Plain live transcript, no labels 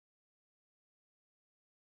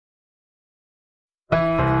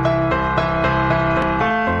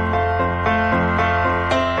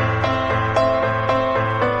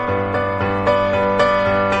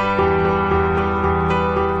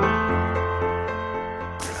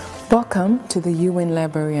Welcome to the UN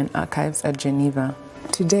Library and Archives at Geneva.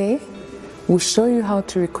 Today, we'll show you how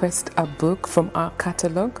to request a book from our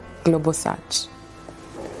catalog, Global Search.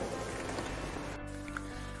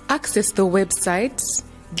 Access the website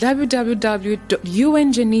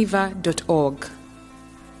www.ungeneva.org.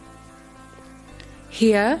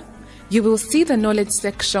 Here, you will see the knowledge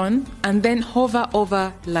section and then hover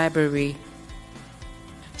over Library.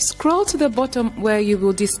 Scroll to the bottom where you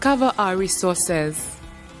will discover our resources.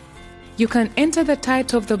 You can enter the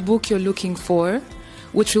title of the book you're looking for,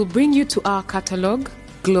 which will bring you to our catalog,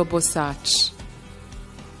 Global Search.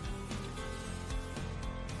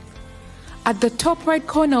 At the top right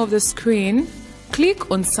corner of the screen,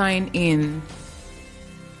 click on Sign In.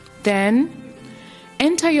 Then,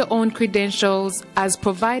 enter your own credentials as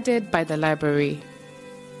provided by the library.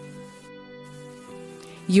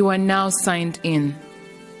 You are now signed in.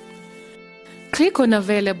 Click on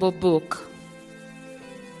Available Book.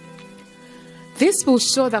 This will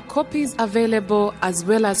show the copies available as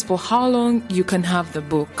well as for how long you can have the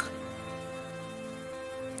book.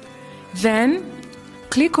 Then,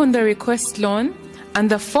 click on the Request Loan and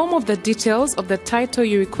the form of the details of the title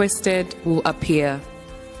you requested will appear.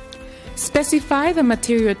 Specify the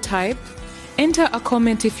material type, enter a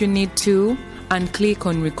comment if you need to, and click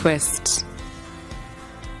on Request.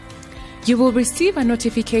 You will receive a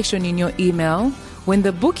notification in your email when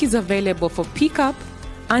the book is available for pickup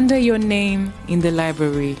under your name in the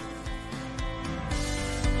library.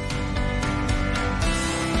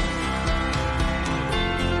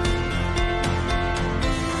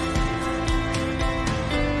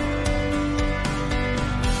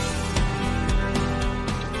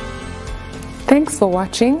 Thanks for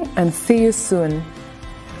watching and see you soon.